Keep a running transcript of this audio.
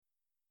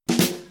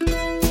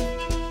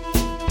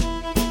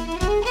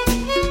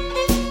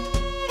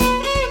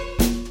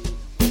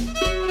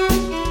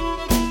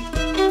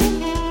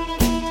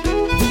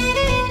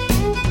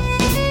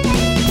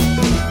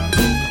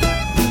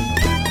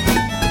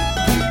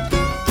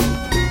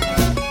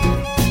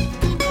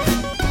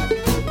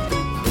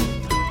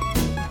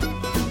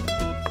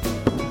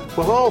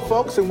Hello,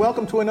 folks, and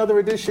welcome to another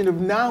edition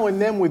of Now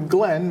and Then with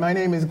Glenn. My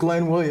name is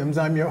Glenn Williams.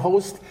 I'm your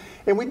host,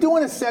 and we're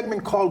doing a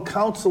segment called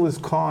Councilors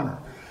Corner.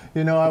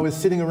 You know, I was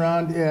sitting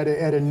around at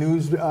a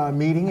news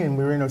meeting, and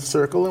we were in a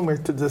circle, and we're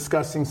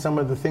discussing some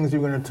of the things we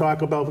were going to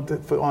talk about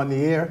on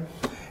the air.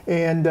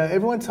 And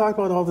everyone talked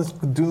about all this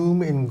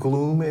doom and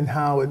gloom and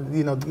how,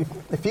 you know,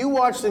 if you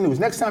watch the news,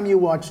 next time you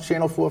watch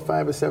Channel 4,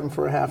 5, or 7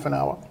 for a half an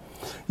hour,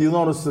 you'll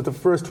notice that the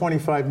first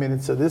 25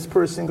 minutes of this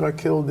person got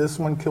killed, this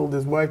one killed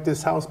his wife,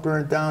 this house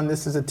burned down,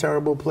 this is a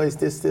terrible place,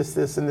 this,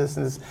 and this.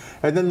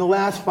 And then the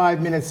last 5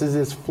 minutes is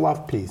this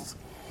fluff piece.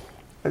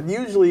 It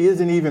usually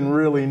isn't even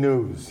really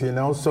news, you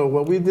know. So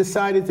what we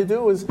decided to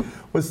do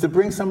was to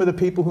bring some of the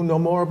people who know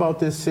more about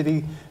this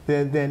city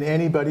than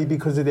anybody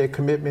because of their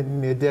commitment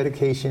and their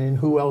dedication, and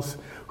who else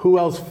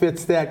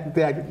fits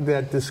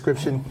that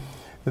description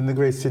than the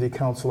great city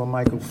councilor,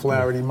 Michael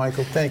Flaherty.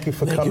 Michael, thank you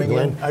for coming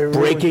in.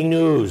 Breaking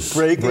news.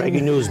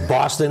 Breaking news.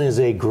 Boston is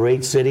a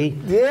great city.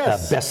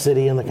 Yes. Best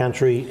city in the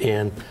country,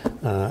 and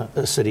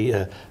a city,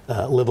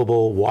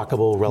 livable,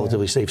 walkable,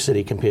 relatively safe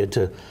city compared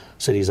to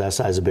cities our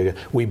size or bigger.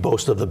 We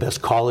boast of the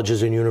best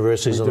colleges and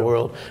universities in the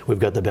world. We've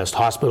got the best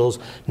hospitals,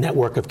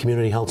 network of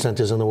community health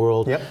centers in the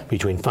world,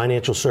 between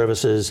financial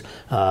services,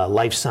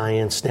 life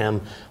science,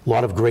 STEM. A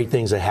lot of great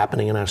things are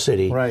happening in our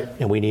city,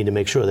 and we need to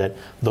make sure that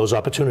those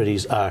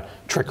opportunities are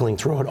trickling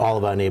throughout all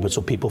of our neighborhoods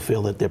so people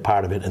feel that they're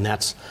part of it, and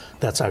that's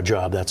our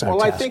job, that's our task.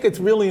 Well, I think it's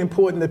really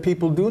important that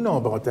people do know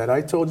about that. I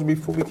told you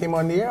before we came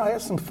on the air, I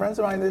have some friends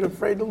of mine that are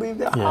afraid to leave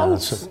their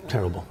house. That's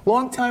terrible.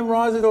 Long-time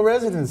Roswell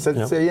residents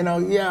that say, you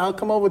know, I'll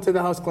come over to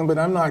the house, Glenn, but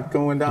I'm not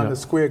going down the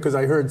square because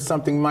I heard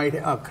something might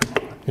happen,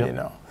 you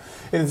know.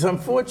 And it's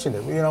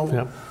unfortunate, you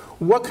know.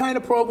 What kind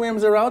of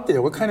programs are out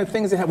there? What kind of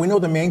things they have? We know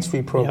the Main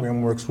Street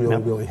program works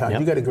really hard.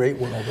 You got a great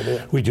one over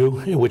there. We do,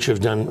 which it's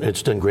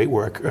done great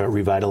work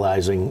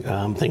revitalizing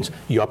things.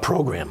 Your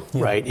program,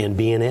 right, and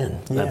being in.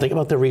 Think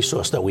about the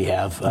resource that we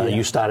have.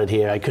 You started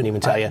here. I couldn't even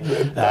tell you.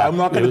 I'm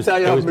not going to tell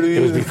you. It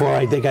was before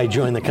I think I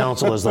joined the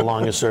council as the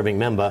longest serving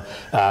member.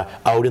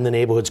 Out in the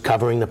neighborhoods,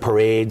 covering the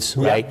parades,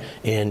 right,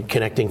 and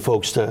connecting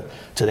folks to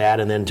that,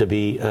 and then to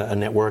be a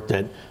network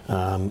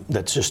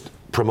that's just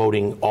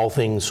promoting all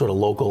things sort of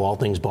local, all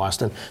things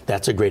Boston.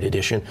 That's a great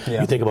addition.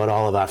 You think about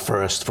all of our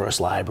first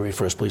library,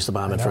 first police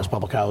department, first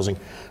public housing,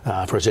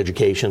 first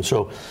education.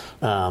 So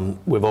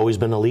we've always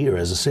been a leader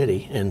as a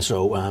city. And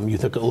so you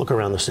look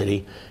around the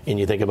city and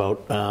you think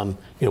about,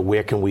 you know,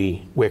 where can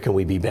we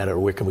be better?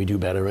 Where can we do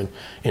better?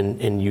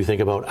 And you think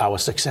about our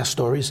success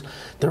stories.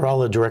 They're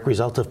all a direct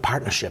result of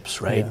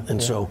partnerships, right?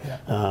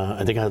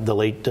 I think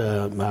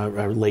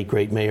our late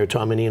great Mayor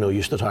Tom Menino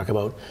used to talk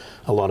about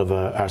a lot of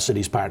our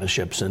city's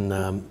partnerships,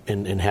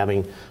 and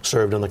having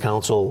served on the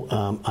council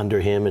under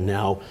him, and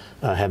now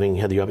having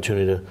had the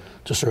opportunity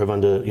to serve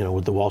under, you know,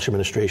 with the Walsh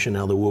administration,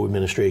 now the Wu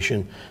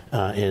administration,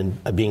 and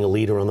being a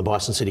leader on the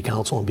Boston City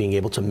Council and being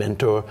able to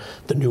mentor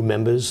the new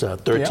members,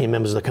 13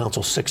 members of the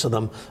council, 6 of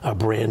them are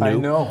brand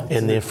new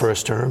in their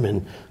first term,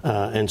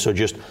 and so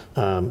just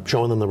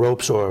showing them the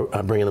ropes or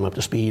bringing them up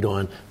to speed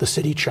on the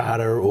city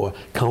charter or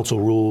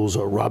council rules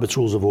or Robert's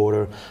Rules of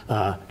Order,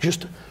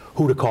 just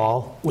who to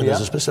call when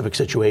there's a specific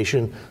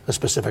situation, a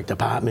specific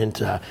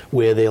department,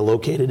 where they're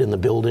located in the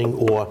building,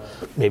 or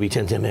maybe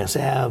 1010 Mass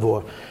Ave,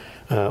 or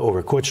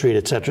over Court Street,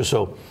 et cetera.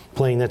 So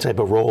playing that type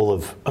of role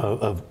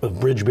of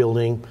bridge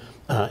building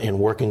and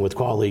working with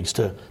colleagues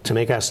to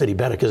make our city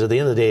better. Because at the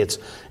end of the day,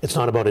 it's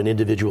not about an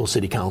individual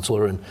city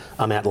councilor, and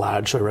I'm at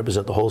large, so I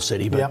represent the whole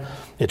city, but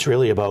it's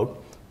really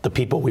about the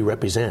people we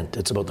represent.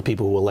 It's about the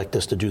people who elect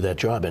us to do that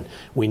job, and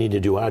we need to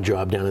do our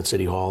job down at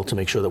City Hall to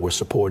make sure that we're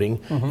supporting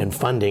and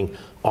funding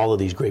all of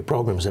these great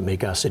programs that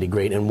make our city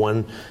great. And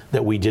one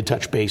that we did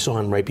touch base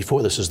on right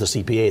before this is the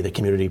CPA, the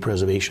Community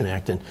Preservation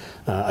Act, and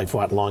I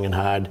fought long and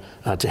hard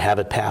to have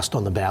it passed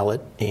on the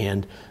ballot,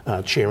 and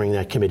chairing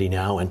that committee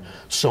now, and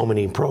so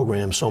many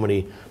programs, so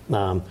many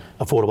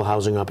affordable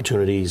housing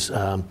opportunities,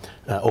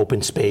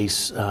 open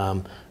space,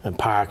 and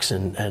parks,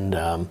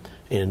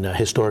 and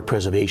historic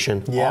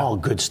preservation, all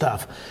good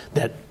stuff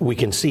that we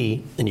can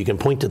see, and you can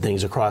point to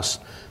things across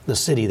the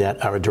city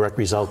that are a direct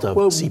result of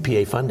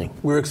CPA funding.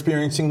 We're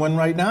experiencing one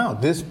right now.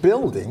 This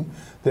building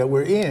that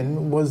we're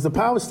in was the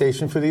power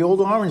station for the old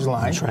Orange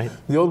Line. That's right.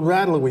 The old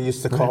Rattler, we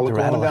used to call it,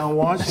 going down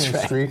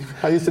Washington Street.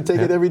 I used to take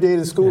it every day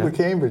to school to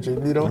Cambridge, you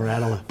know. The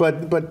Rattler.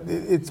 But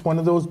it's one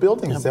of those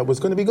buildings that was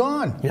going to be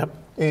gone. Yep.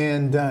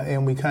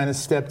 And we kind of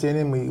stepped in,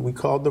 and we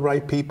called the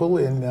right people,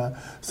 and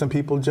some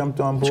people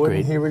jumped on board,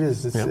 and here it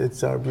is.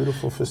 It's our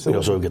beautiful facility. We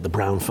also get the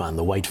Brown Fund,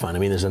 the White Fund.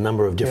 I mean, there's a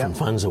number of different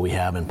funds that we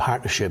have and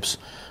partnerships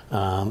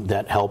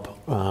that help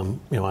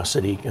our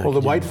city. Well, the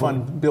White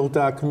Fund built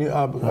our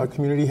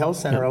community health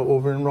center out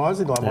over in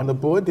Roslyn. I'm on the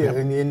board there,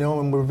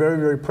 and we're very,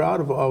 very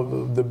proud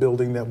of the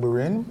building that we're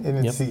in,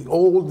 and it's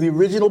the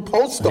original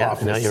post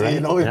office. No, you're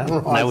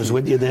right. I was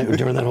with you there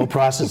during that whole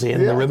process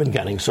and the ribbon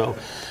cutting. So,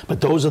 but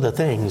those are the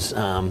things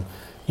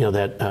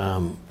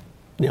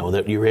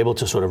that you're able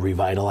to sort of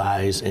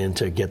revitalize and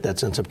to get that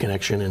sense of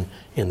connection and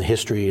in the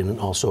history, and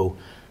also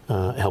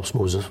helps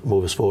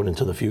move us forward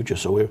into the future.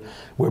 So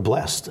we're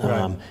blessed.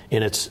 Right.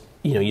 And it's,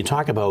 you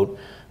talk about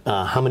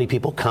how many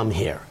people come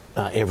here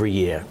every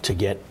year to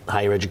get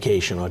higher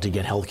education or to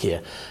get health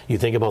care. You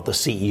think about the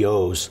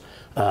CEOs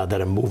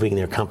that are moving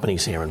their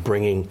companies here and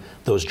bringing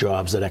those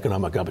jobs, that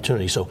economic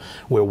opportunity. So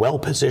we're well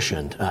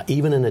positioned,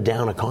 even in a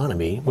down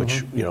economy,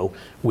 which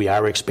we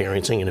are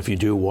experiencing. And if you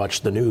do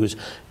watch the news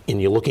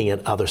and you're looking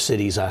at other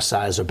cities our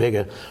size or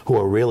bigger who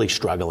are really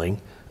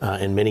struggling,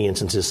 in many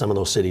instances, some of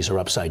those cities are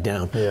upside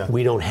down. Yeah.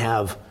 We don't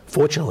have,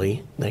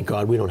 fortunately, thank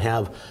God, we don't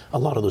have a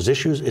lot of those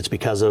issues. It's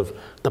because of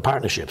the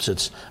partnerships.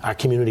 It's our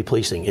community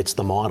policing. It's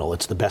the model.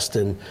 It's the best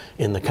in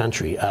the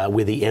country.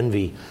 We're the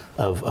envy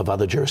of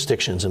other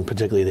jurisdictions, and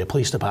particularly their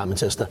police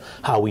departments, as to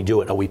how we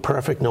do it. Are we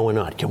perfect? No, we're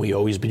not. Can we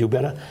always do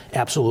better?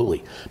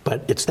 Absolutely.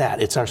 But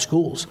it's our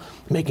schools,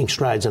 making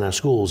strides in our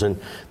schools.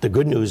 And the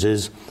good news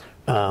is,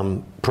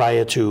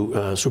 prior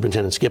to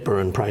Superintendent Skipper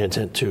and prior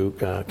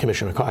to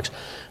Commissioner Cox,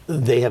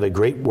 they have a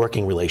great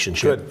working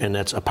relationship. Good. And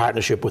that's a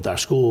partnership with our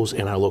schools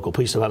and our local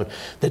police department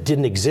that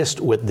didn't exist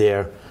with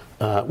their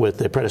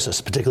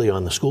predecessors, particularly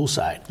on the school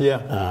side.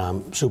 Yeah.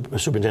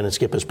 Superintendent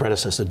Skipper's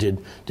predecessor did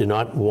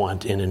not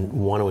want to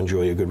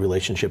enjoy a good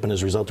relationship, and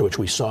as a result of which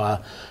we saw,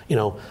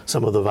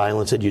 some of the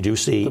violence that you do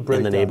see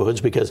in the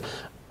neighborhoods, because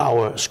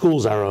our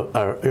schools are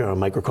a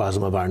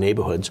microcosm of our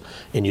neighborhoods,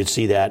 and you'd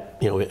see that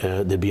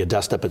there'd be a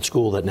dust up at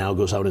school that now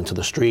goes out into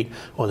the street,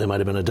 or there might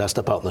have been a dust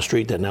up out in the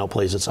street that now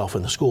plays itself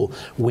in the school.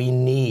 We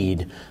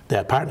need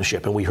that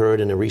partnership, and we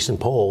heard in a recent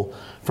poll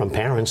from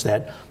parents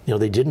that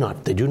they do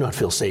not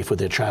feel safe with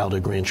their child or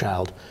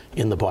grandchild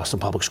in the Boston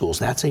Public Schools.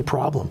 That's a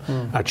problem.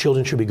 Our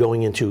children should be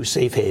going into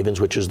safe havens,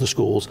 which is the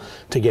schools,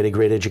 to get a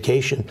great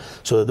education,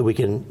 so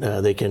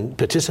that they can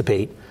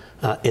participate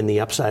in the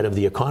upside of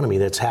the economy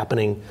that's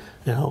happening,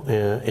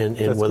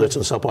 in whether it's in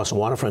the South Boston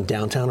waterfront,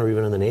 downtown, or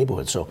even in the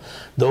neighborhood. So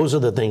those are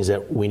the things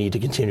that we need to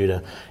continue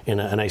to.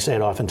 And I say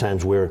it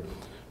oftentimes, we're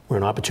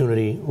an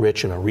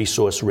opportunity-rich and a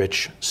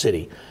resource-rich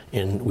city,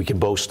 and we can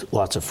boast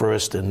lots of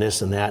first and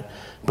this and that,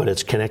 but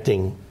it's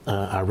connecting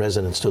our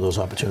residents to those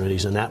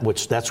opportunities, and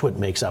that's what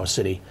makes our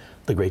city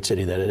the great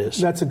city that it is.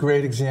 That's a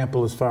great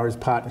example as far as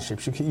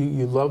partnerships.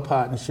 You love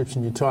partnerships,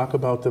 and you talk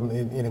about them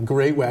in a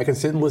great way. I can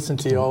sit and listen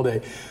to you all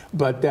day.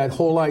 But that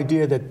whole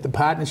idea that the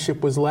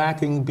partnership was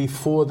lacking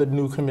before the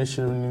new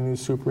commissioner and the new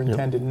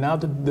superintendent, now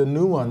the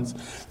new ones,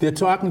 they're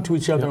talking to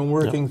each other and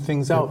working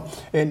things out.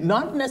 And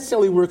not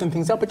necessarily working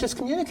things out, but just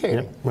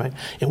communicating. Right.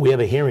 And we have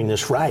a hearing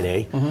this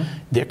Friday.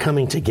 They're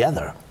coming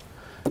together.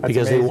 That's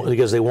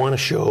Because they want to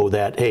show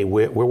that, hey,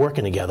 we're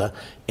working together,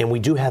 and we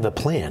do have a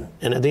plan.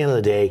 And at the end of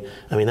the day,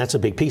 that's a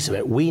big piece of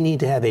it. We need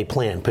to have a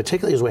plan,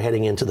 particularly as we're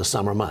heading into the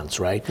summer months,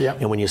 right?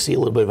 Yep. And when you see a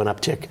little bit of an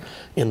uptick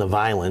in the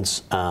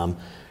violence,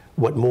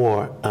 what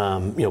more,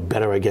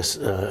 better, I guess,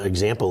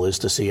 example is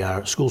to see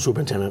our school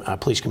superintendent, our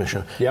police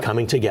commissioner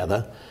coming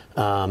together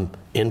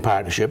in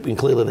partnership. And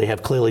clearly, they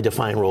have clearly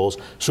defined roles.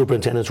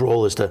 Superintendent's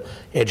role is to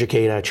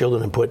educate our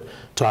children and put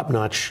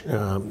top-notch,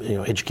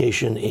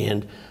 education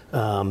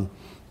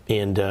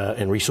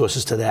and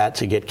resources to that,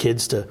 to get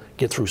kids to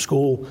get through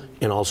school,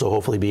 and also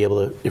hopefully be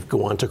able to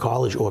go on to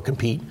college or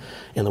compete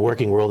in the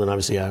working world. And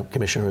obviously our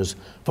commissioner is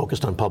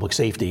focused on public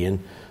safety, and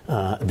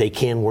they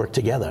can work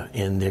together,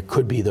 and there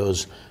could be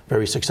those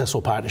very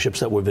successful partnerships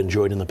that we've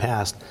enjoyed in the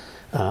past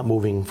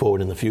moving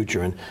forward in the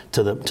future, and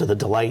to the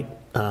delight,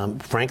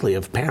 frankly,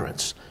 of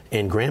parents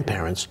and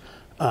grandparents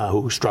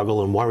who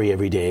struggle and worry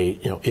every day.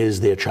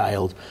 Is their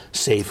child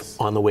safe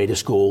on the way to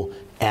school,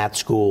 at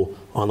school,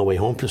 on the way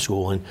home from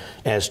school? And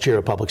as chair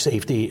of public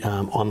safety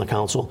on the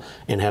council,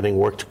 and having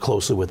worked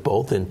closely with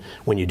both, and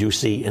when you do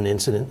see an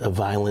incident of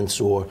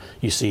violence, or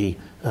you see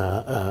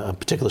a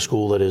particular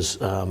school that is,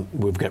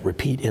 we've got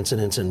repeat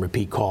incidents and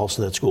repeat calls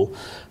to that school,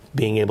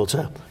 being able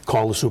to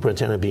call the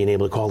superintendent, being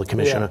able to call the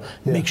commissioner,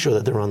 make sure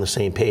that they're on the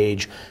same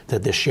page,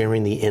 that they're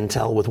sharing the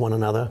intel with one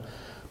another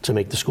to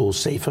make the schools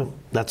safer.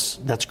 That's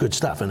good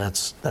stuff, and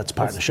that's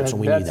partnerships, and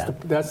we need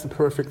that. That's the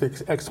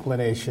perfect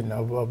explanation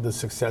of the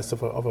success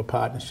of a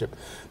partnership,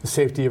 the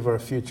safety of our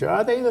future.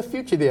 Are they the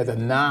future? They're the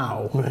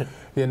now. Right.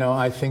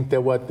 I think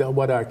that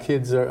what our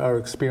kids are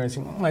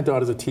experiencing. My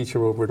daughter's a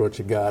teacher over at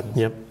Orchard Gardens.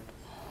 Yep.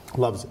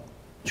 Loves it.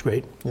 It's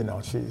great.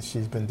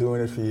 She's been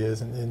doing it for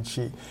years, and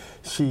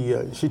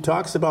she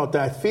talks about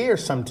that fear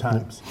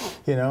sometimes,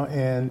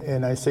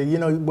 and I say,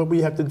 what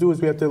we have to do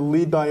is we have to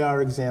lead by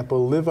our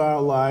example, live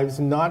our lives,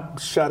 not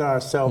shut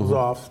ourselves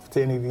off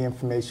to any of the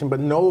information,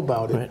 but know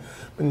about it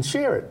and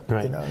share it.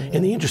 Right.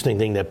 And the interesting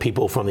thing that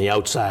people from the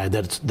outside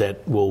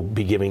that will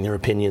be giving their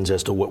opinions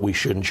as to what we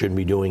should and shouldn't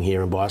be doing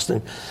here in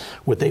Boston,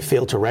 what they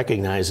fail to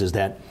recognize is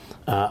that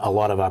a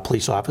lot of our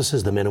police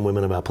officers, the men and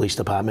women of our police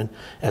department,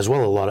 as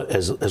well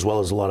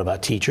as a lot of our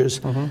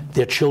teachers,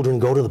 their children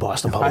go to the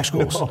Boston Public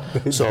Schools.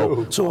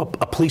 So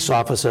a police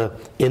officer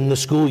in the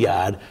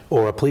schoolyard,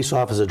 or a police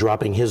officer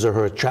dropping his or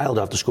her child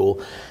off to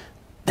school,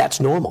 that's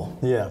normal.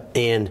 Yeah.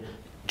 And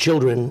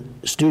children,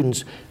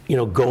 students,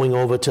 going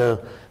over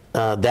to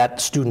that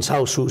student's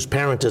house whose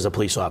parent is a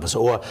police officer,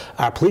 or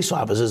our police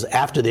officers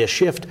after their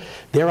shift,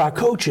 they're our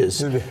coaches.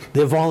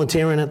 They're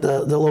volunteering at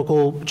the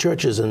local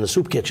churches and the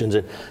soup kitchens,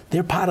 and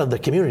they're part of the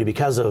community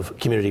because of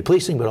community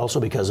policing, but also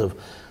because of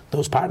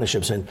those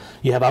partnerships. And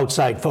you have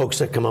outside folks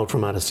that come out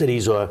from out of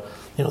cities, or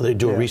they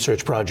do a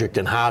research project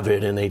in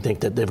Harvard and they think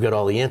that they've got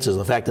all the answers.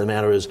 The fact of the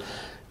matter is,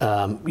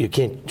 you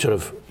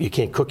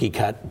can't cookie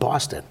cut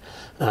Boston.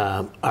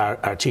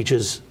 Our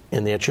teachers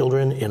and their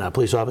children, and our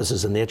police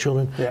officers and their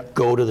children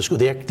go to the school.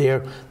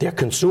 They're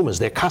consumers,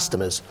 they're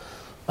customers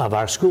of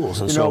our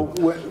schools. And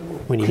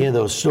when you hear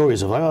those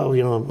stories of,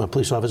 a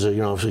police officer,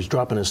 if he's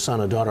dropping his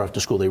son or daughter off to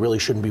school, they really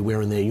shouldn't be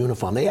wearing their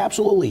uniform. They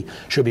absolutely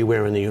should be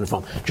wearing their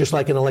uniform. Just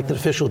like an elected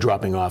official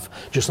dropping off,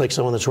 just like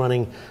someone that's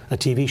running a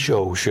TV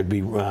show should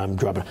be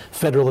dropping.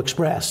 Federal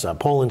Express,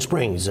 Poland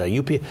Springs,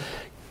 UP.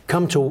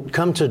 Come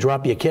to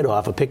drop your kid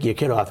off or pick your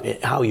kid off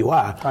how you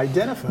are.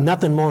 Identify.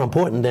 Nothing more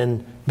important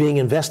than being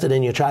invested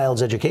in your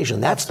child's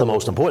education. That's the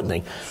most important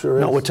thing. Sure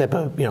not is.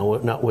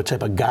 Not what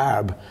type of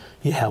garb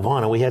you have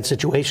on. And we had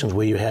situations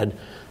where you had,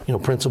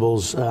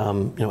 principals,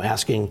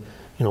 asking,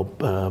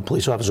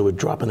 police officers would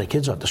dropping their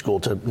kids off to school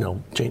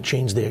to,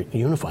 change their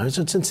uniforms.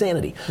 It's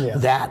insanity. Yeah.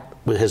 That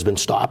has been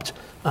stopped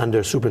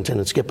under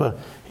Superintendent Skipper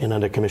and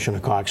under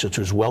Commissioner Cox, which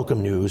was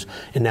welcome news.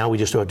 And now we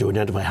just have to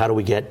identify how do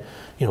we get,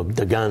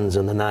 the guns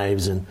and the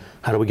knives, and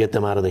how do we get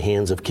them out of the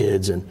hands of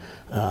kids. And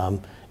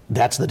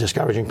that's the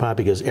discouraging part,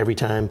 because every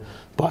time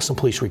Boston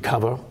police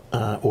recover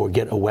or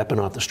get a weapon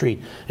off the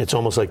street, it's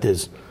almost like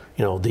there's,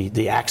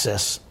 the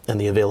access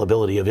and the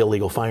availability of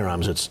illegal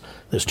firearms.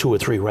 There's 2 or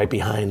 3 right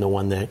behind the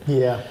one that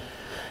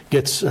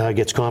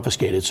gets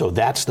confiscated. So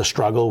that's the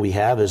struggle we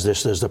have, is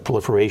there's the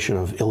proliferation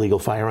of illegal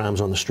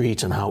firearms on the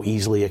streets and how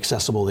easily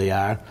accessible they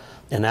are.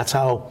 And that's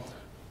how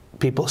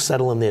people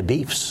settle in their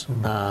beefs.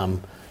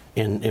 Mm-hmm.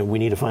 And we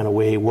need to find a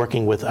way,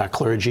 working with our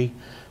clergy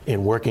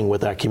and working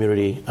with our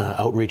community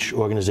outreach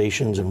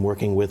organizations and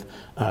working with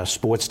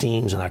sports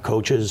teams and our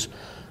coaches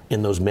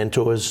and those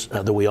mentors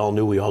that we all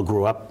knew, we all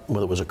grew up,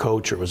 whether it was a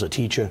coach or it was a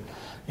teacher,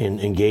 in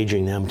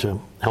engaging them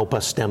to help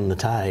us stem the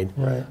tide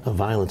of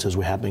violence as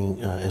we're happening,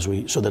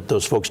 so that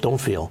those folks don't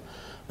feel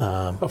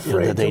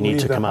afraid that they need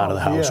to come out of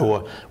the house, yeah.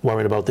 or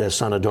worried about their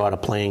son or daughter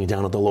playing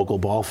down at the local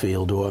ball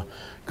field, or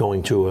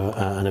going to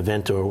an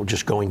event, or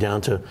just going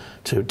down to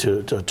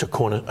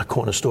a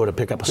corner store to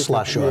pick up a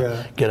slush,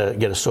 or get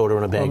a soda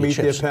and a bag or of chips.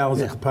 meet their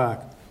pals at the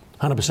park.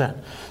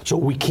 100%. So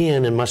we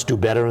can and must do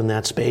better in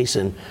that space,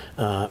 and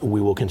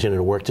we will continue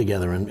to work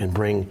together and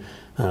bring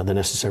the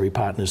necessary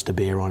partners to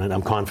bear on it.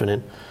 I'm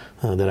confident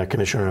that our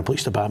commissioner and our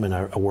police department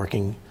are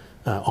working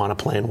on a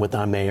plan with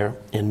our mayor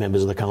and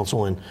members of the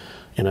council, and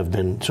I've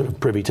been sort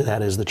of privy to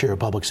that as the chair of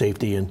public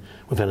safety, and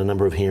we've had a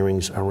number of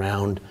hearings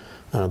around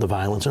the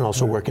violence, and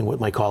also working with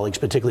my colleagues,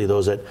 particularly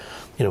those that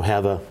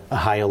have a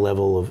higher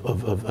level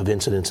of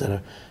incidents that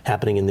are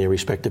happening in their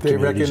respective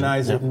communities. They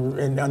recognize it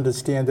and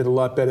understand it a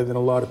lot better than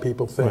a lot of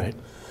people think.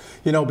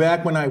 Right.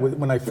 Back when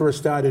I first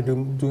started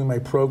doing my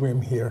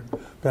program here,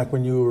 back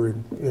when you were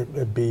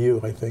at BU,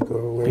 I think,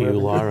 or wherever. BU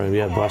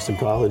Law, Boston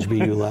College,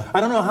 BU Law.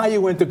 I don't know how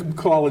you went to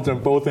college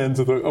on both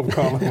ends of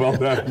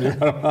Commonwealth Avenue. I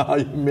don't know how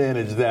you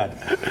managed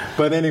that.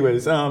 But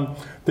anyways,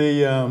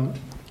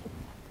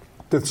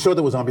 the show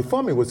that was on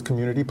before me was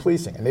community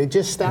policing, and they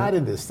just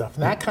started this stuff,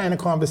 and that kind of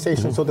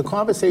conversation. Mm-hmm. So the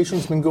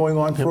conversation's been going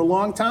on for a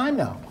long time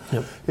now.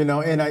 Yep.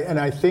 And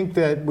I think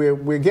that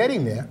we're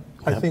getting there.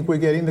 I think we're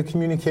getting the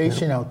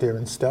communication out there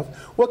and stuff.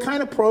 What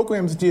kind of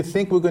programs do you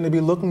think we're going to be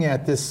looking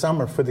at this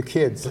summer for the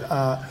kids?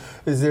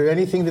 Is there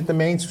anything that the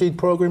Main Street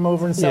program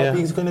over in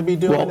Southeast is going to be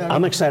doing? Well,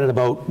 I'm excited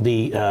about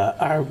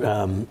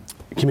our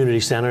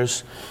community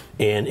centers,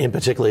 and in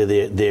particular,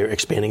 they're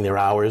expanding their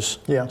hours.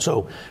 Yeah.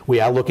 So we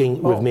are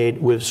looking.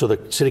 So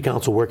the City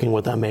Council, working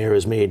with our mayor,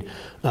 has made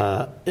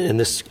in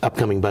this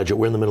upcoming budget.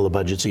 We're in the middle of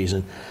budget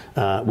season.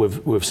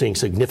 We've seen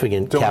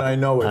significant. Don't I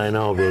know it? I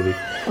know, baby.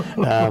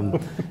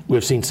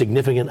 We've seen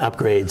significant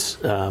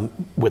upgrades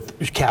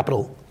with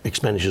capital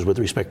expenditures with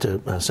respect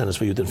to Centers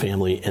for Youth and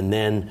Family, and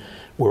then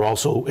we're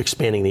also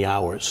expanding the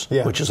hours,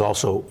 which is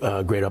also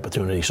a great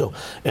opportunity. So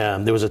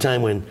there was a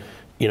time when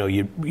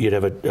you'd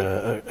have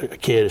a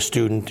kid, a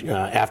student,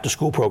 after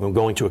school program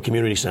going to a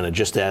community center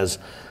just as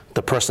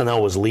the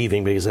personnel was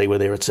leaving because they were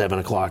there at 7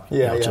 o'clock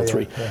till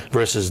 3.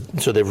 Versus,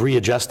 so they've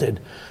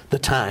readjusted the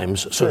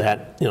times so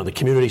that the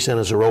community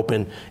centers are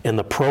open and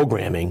the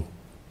programming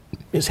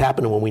is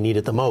happening when we need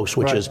it the most,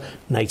 which is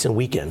nights and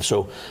weekends.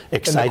 So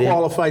excited. And the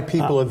qualified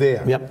people are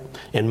there. Yep.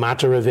 And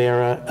Marta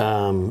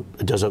Rivera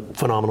does a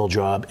phenomenal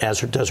job,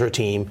 as does her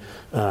team.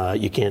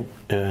 You can't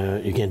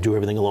do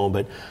everything alone,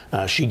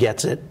 but she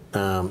gets it.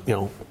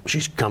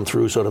 She's come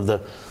through sort of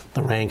the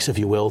ranks, if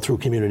you will, through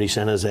community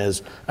centers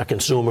as a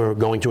consumer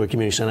going to a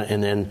community center,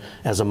 and then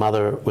as a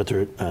mother with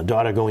her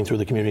daughter going through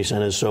the community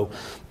centers. So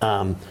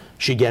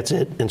she gets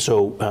it. And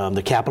so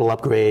the capital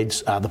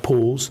upgrades, the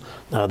pools,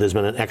 there's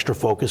been an extra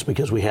focus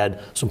because we had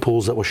some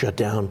pools that were shut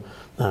down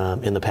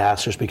in the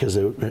past just because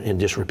they were in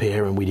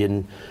disrepair and we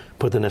didn't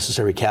put the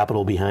necessary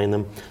capital behind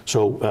them.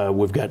 So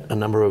we've got a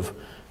number of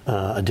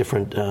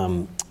different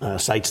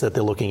sites that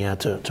they're looking at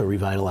to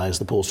revitalize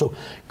the pool. So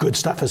good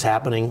stuff is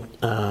happening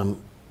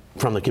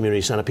from the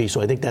community centerpiece.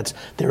 So I think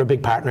they're a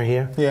big partner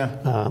here,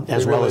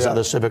 as well as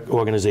other civic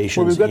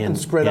organizations we've got them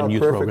spread out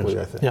youth perfectly,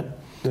 programs. I think. Yep.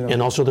 You know.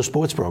 And also the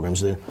sports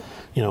programs.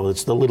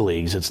 It's the Little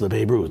Leagues, it's the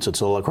Babe Ruths, it's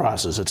the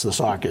lacrosses, it's the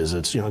soccers,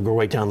 it's go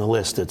right down the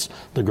list. It's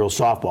the girls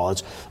softball.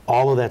 It's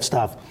all of that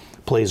stuff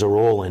plays a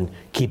role in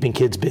keeping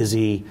kids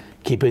busy,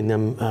 keeping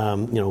them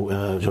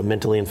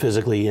mentally and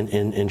physically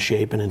in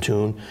shape and in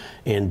tune,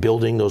 and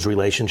building those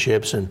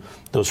relationships and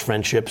those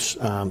friendships,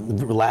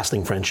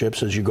 lasting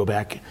friendships as you go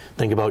back.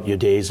 Think about your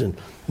days and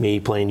me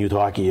playing youth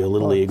hockey or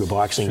Little League or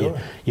boxing. Sure.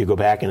 You go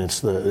back and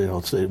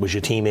it was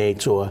your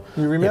teammates or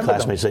your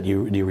classmates them. that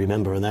you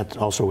remember, and that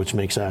also which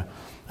makes our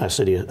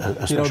city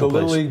a special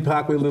the place.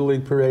 Parkway Little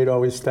League Parade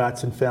always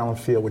starts in Fallon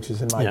Field, which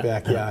is in my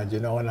backyard,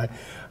 and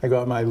I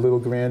got my little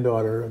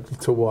granddaughter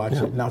to watch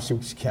it. Now she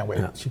can't wait.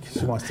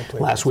 She wants to play.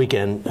 Last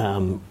weekend,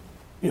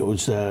 it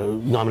was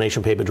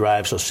nomination paper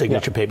drive, so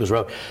signature papers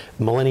wrote.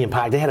 Millennium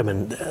Park, they had them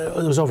in, there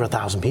was over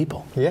 1,000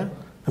 people. Yeah.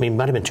 I mean, it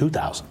might have been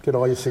 2,000. Get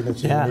all your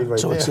signatures you need right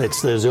so there.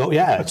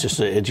 it's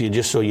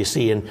just so you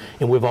see, and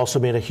we've also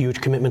made a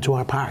huge commitment to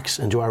our parks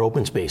and to our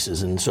open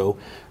spaces, and so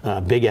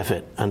big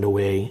effort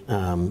underway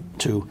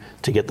to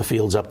get the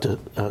fields up to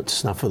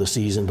snuff for the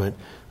season, but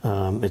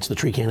it's the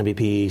tree canopy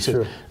piece,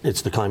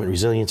 it's the climate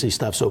resiliency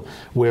stuff, so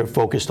we're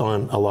focused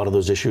on a lot of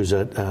those issues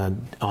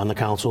on the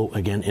council,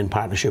 again, in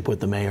partnership with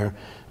the mayor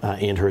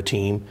and her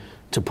team,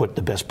 to put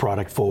the best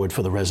product forward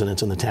for the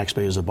residents and the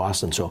taxpayers of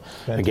Boston. So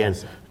again,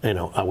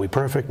 are we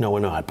perfect? No,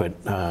 we're not. But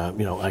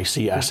I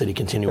see our city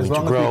continuing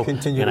to grow,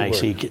 and I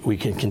see we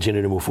can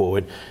continue to move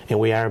forward, and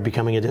we are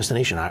becoming a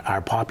destination.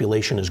 Our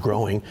population is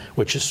growing,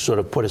 which has sort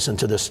of put us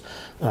into this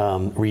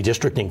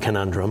redistricting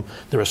conundrum.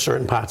 There are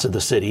certain parts of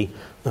the city,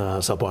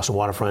 South Boston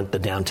waterfront, the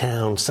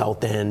downtown,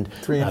 South End,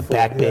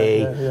 Back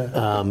Bay,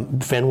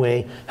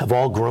 Fenway, have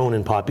all grown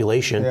in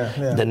population.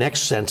 The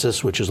next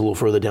census, which is a little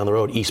further down the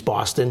road, East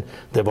Boston,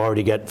 they've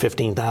already got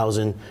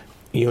 15,000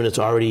 units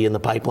already in the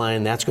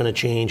pipeline. That's going to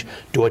change.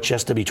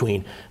 Dorchester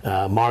between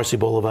Morrissey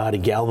Boulevard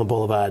and Galvin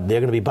Boulevard,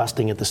 they're going to be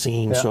busting at the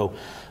seams. So.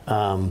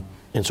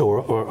 And so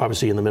we're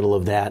obviously in the middle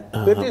of that.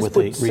 They've just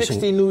put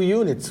 60 new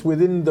units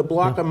within the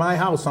block of my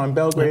house on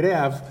Belgrade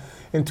Ave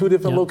in 2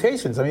 different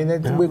locations. I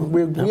mean,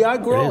 we are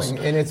growing,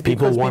 and it's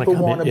because people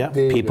want to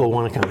be. People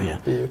want to come here.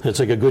 It's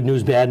like a good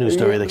news, bad news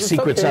story. The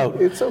secret's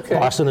out. It's okay.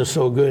 Boston is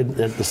so good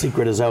that the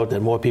secret is out that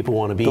more people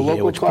want to be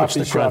here, which puts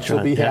the crunch on. The local coffee shops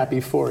will be happy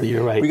for it.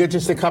 You're right. We got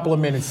just a couple of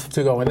minutes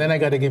to go, and then I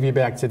got to give you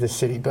back to the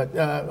city. But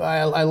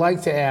I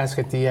like to ask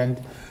at the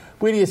end,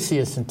 where do you see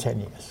us in 10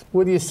 years?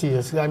 Where do you see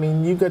us? I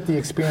mean, you've got the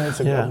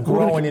experience of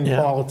growing in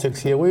politics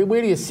here.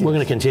 Where do you see us? We're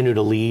going to continue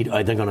to lead,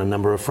 I think, on a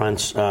number of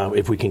fronts.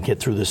 If we can get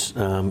through this,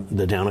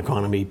 the down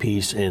economy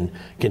piece, and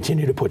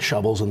continue to put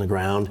shovels in the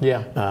ground,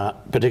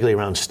 particularly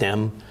around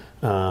STEM.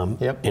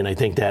 And I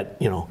think that,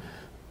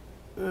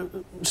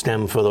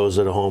 STEM, for those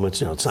that are home, it's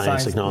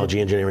science, technology,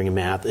 engineering, and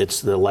math.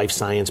 It's the life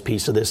science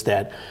piece of this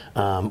that,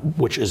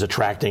 which is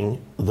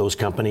attracting those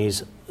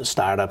companies,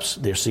 startups,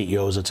 their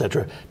CEOs, et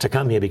cetera, to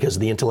come here because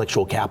of the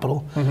intellectual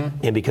capital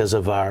and because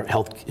of our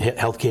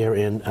healthcare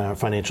and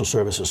financial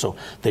services. So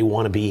they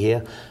want to be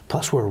here.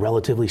 Plus, we're a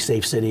relatively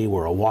safe city.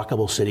 We're a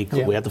walkable city.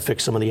 We have to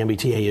fix some of the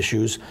MBTA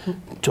issues.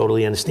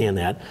 Totally understand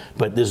that.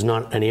 But there's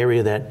not an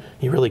area that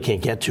you really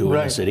can't get to in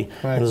the city.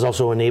 And there's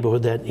also a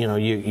neighborhood that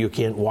you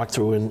can't walk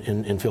through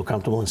and feel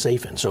comfortable and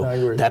safe in.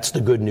 So that's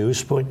the good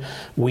news point.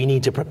 We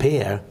need to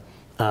prepare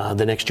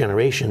the next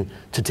generation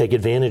to take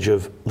advantage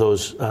of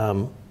those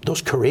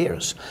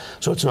careers.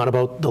 So it's not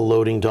about the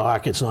loading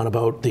dock, it's not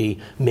about the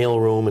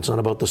mailroom, it's not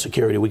about the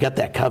security. We got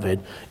that covered.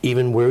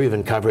 We're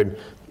even covered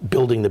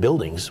building the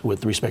buildings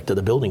with respect to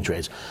the building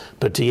trades.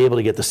 But to be able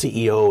to get the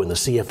CEO and the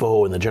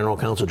CFO and the general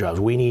counsel jobs,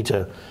 we need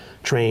to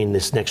train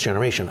this next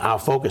generation. Our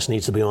focus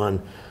needs to be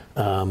on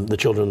the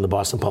children in the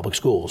Boston Public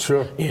Schools.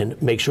 And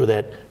make sure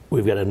that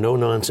we've got a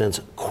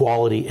no-nonsense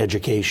quality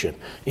education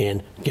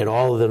and get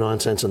all of the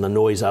nonsense and the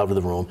noise out of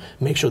the room.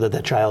 Make sure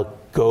that child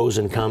goes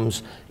and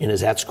comes and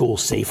is at school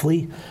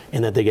safely,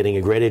 and that they're getting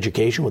a great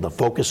education with a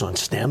focus on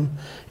STEM,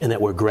 and that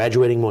we're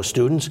graduating more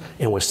students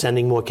and we're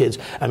sending more kids.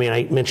 I mean,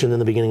 I mentioned in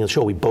the beginning of the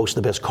show, we boast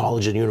the best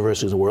colleges and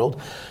universities in the world.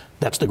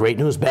 That's the great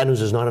news. Bad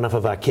news is not enough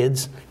of our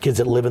kids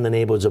that live in the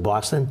neighborhoods of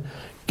Boston,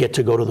 get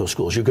to go to those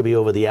schools. You could be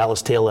over the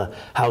Alice Taylor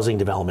housing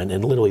development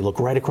and literally look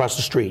right across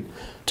the street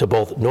to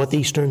both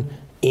Northeastern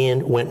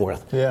and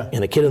Wentworth.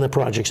 And the kid in the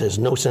projects has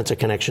no sense of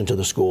connection to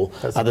the school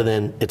other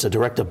than it's a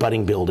direct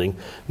abutting building,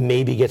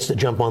 maybe gets to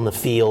jump on the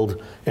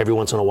field every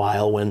once in a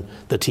while when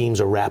the teams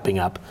are wrapping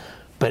up.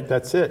 But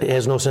that's it. It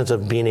has no sense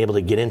of being able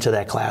to get into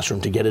that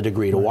classroom, to get a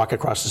degree, to walk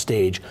across the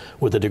stage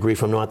with a degree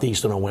from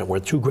Northeastern or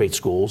Wentworth, 2 great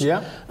schools.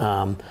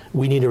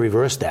 We need to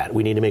reverse that.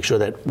 We need to make sure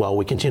that while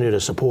we continue to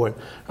support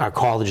our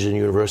colleges and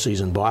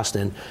universities in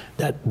Boston,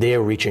 that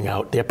they're reaching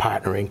out, they're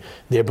partnering,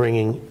 they're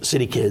bringing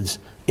city kids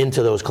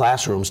into those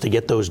classrooms to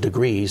get those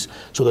degrees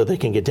so that they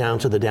can get down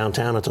to the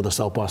downtown or to the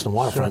South Boston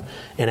waterfront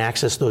and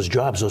access those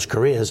jobs, those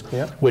careers,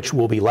 which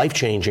will be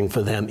life-changing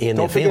for them and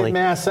their family.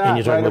 Mass and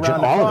you're talking right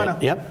about around all the corner. of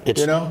it. Yep.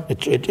 It's, you know?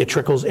 it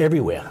trickles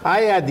everywhere.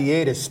 I had the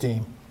A to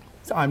STEAM.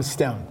 I'm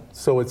STEM,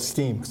 so it's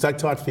STEAM. Because I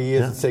taught for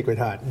years at Sacred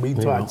Heart. We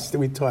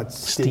taught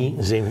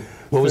STEAM.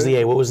 What was the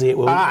A? What was the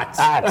A? Arts.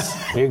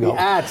 Arts. There you go.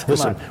 The arts.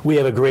 Listen, we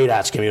have a great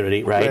arts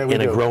community, right? Yeah,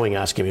 and a growing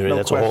arts community. No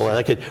That's question.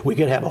 a whole. We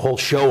could have a whole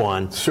show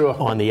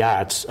on the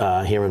arts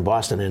here in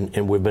Boston,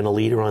 and we've been a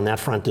leader on that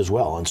front as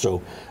well. And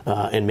so,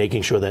 and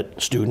making sure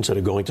that students that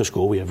are going to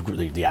school, we have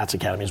the Arts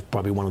Academy is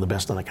probably one of the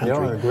best in the country.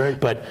 Yeah, they're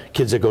great. But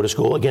kids that go to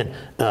school, again,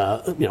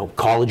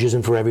 college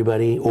isn't for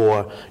everybody,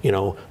 or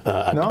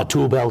a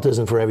tool belt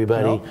isn't for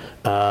everybody.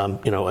 No.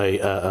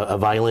 A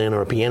violin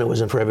or a piano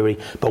isn't for everybody.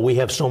 But we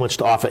have so much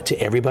to offer to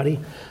everybody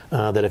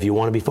that if you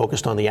want to be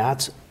focused on the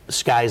arts,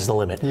 sky's the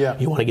limit. Yeah.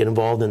 You want to get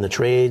involved in the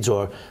trades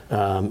or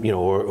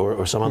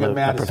some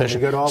other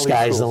profession,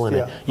 sky's the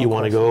limit. Yeah, you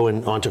want to go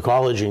on to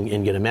college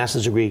and get a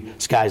master's degree,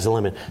 sky's the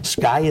limit.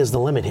 Sky is the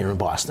limit here in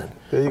Boston.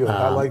 There you go.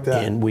 I like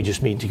that. And we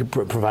just need to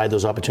provide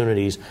those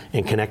opportunities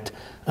and connect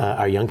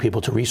our young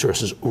people to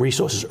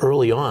resources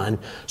early on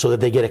so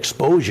that they get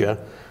exposure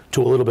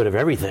to a little bit of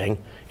everything,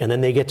 and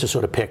then they get to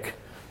sort of pick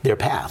their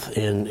path,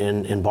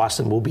 and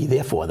Boston will be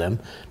there for them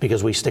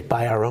because we stick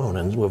by our own,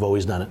 and we've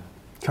always done it.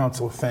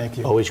 Councilor, thank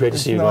you. Always great to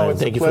see you, Glenn.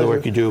 Thank you for the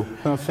work you do.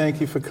 No,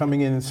 thank you for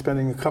coming in and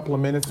spending a couple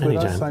of minutes with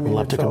us. Anytime. I'd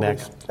love to come back.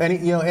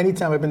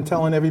 Anytime. I've been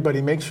telling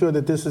everybody, make sure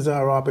that this is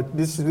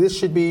this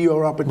should be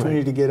your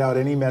opportunity to get out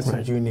any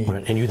message you need.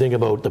 Right. And you think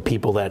about the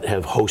people that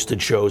have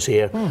hosted shows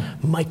here,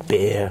 Mike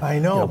Baer, I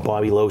know.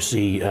 Bobby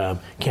Losi,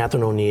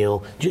 Catherine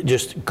O'Neill,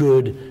 just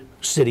good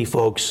city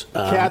folks.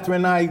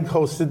 Catherine and I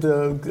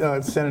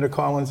hosted Senator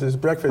Collins'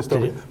 breakfast.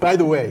 By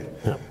the way,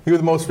 you were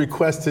the most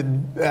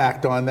requested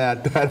act on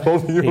that whole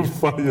year.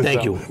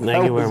 Thank you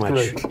very much.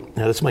 Great.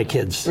 Now, that's my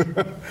kids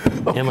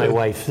and my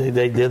wife.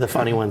 They're the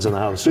funny ones in the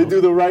house. They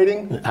do the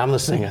writing? I'm the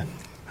singer.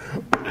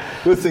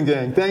 Listen,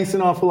 gang, thanks an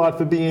awful lot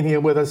for being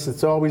here with us.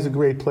 It's always a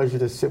great pleasure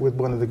to sit with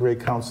one of the great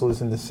councilors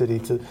in the city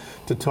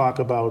to talk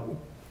about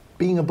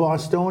being a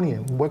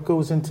Bostonian, what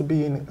goes into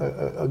being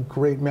a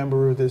great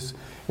member of this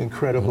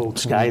incredible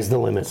Sky's the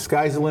limit.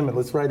 Sky's the limit.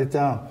 Let's write it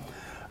down.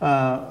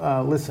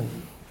 Listen,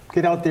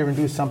 get out there and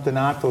do something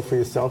artful for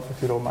yourself,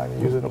 if you don't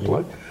mind using a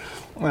plug.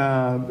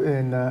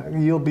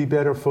 And you'll be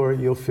better for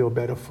it. You'll feel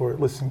better for it.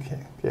 Listen,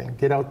 gang,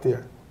 get out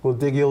there. We'll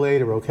dig you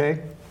later,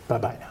 okay?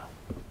 Bye-bye now.